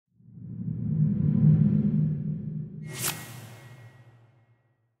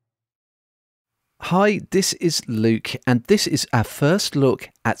Hi, this is Luke, and this is our first look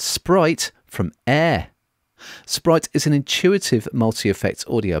at Sprite from Air. Sprite is an intuitive multi-effects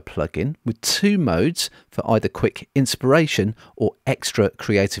audio plugin with two modes for either quick inspiration or extra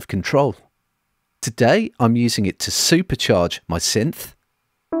creative control. Today, I'm using it to supercharge my synth,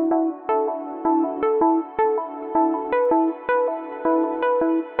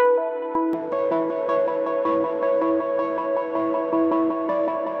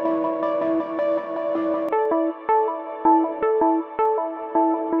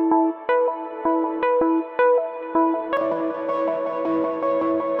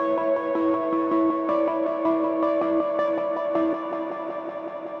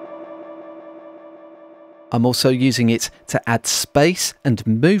 I'm also using it to add space and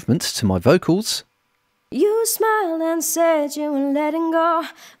movement to my vocals. You smiled and said you were letting go,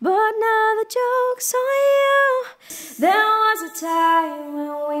 but now the joke's on you. There was a time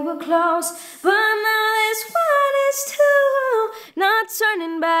when we were close, but now this one is two. Not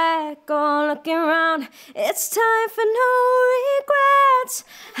turning back or looking around, it's time for no regrets.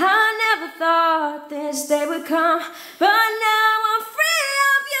 I never thought this day would come, but now I'm free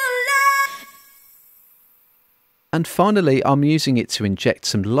of your love. And finally, I'm using it to inject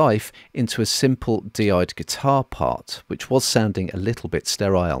some life into a simple DI'd guitar part, which was sounding a little bit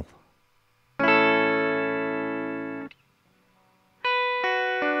sterile.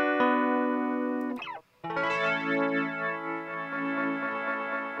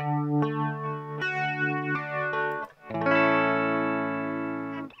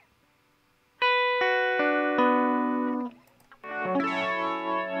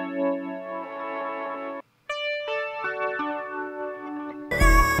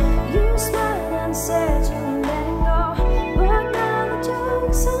 You smiled and said you were letting go, but now the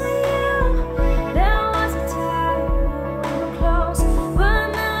joke's on you. There was a time when we were close, but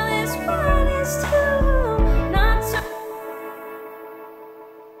now this one is two. Not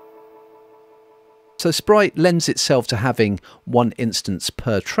So Sprite lends itself to having one instance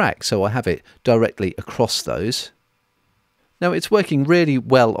per track, so I have it directly across those. Now it's working really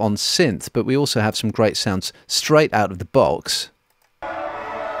well on synth, but we also have some great sounds straight out of the box.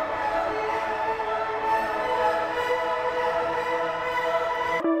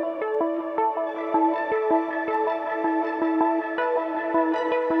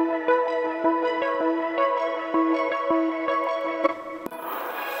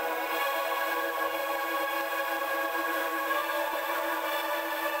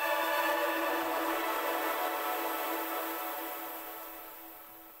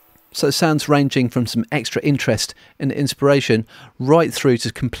 So sounds ranging from some extra interest and inspiration right through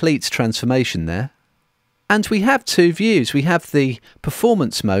to complete transformation there. And we have two views. We have the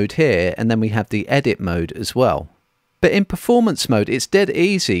performance mode here, and then we have the edit mode as well. But in performance mode, it's dead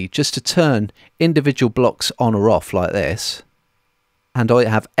easy just to turn individual blocks on or off like this. And I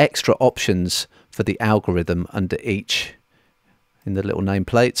have extra options for the algorithm under each in the little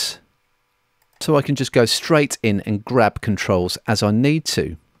nameplates. So I can just go straight in and grab controls as I need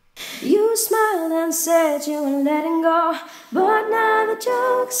to. You smiled and said you were letting go, but now the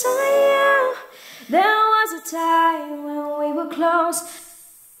joke's on you. There was a time when we were close.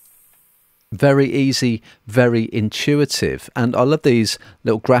 Very easy, very intuitive, and I love these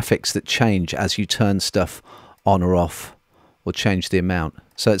little graphics that change as you turn stuff on or off or change the amount.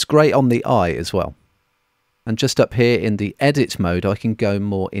 So it's great on the eye as well. And just up here in the edit mode, I can go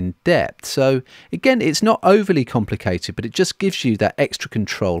more in depth. So again, it's not overly complicated, but it just gives you that extra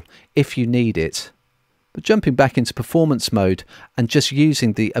control if you need it. But jumping back into performance mode and just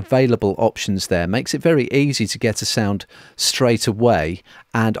using the available options there makes it very easy to get a sound straight away,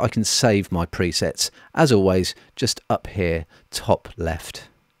 and I can save my presets, as always, just up here, top left.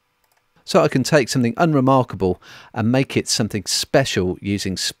 So I can take something unremarkable and make it something special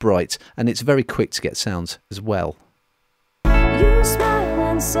using Sprite, and it's very quick to get sounds as well. You smiled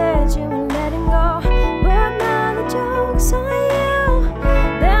and said you were letting go, but now the joke's on you.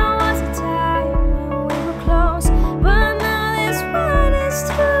 There was a time when we were close, but now this one is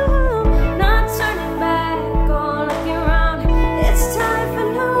two. Not turning back or looking around, it's time for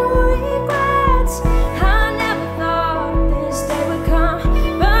no regrets. I never thought this day would come,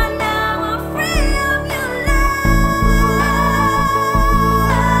 but now I'm free of your love.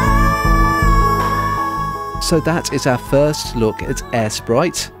 So that is our first look at Air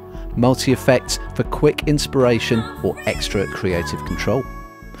Sprite, multi-effects for quick inspiration or extra creative control.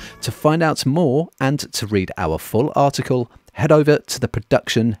 To find out more and to read our full article, head over to the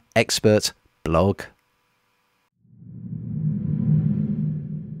Production Expert blog.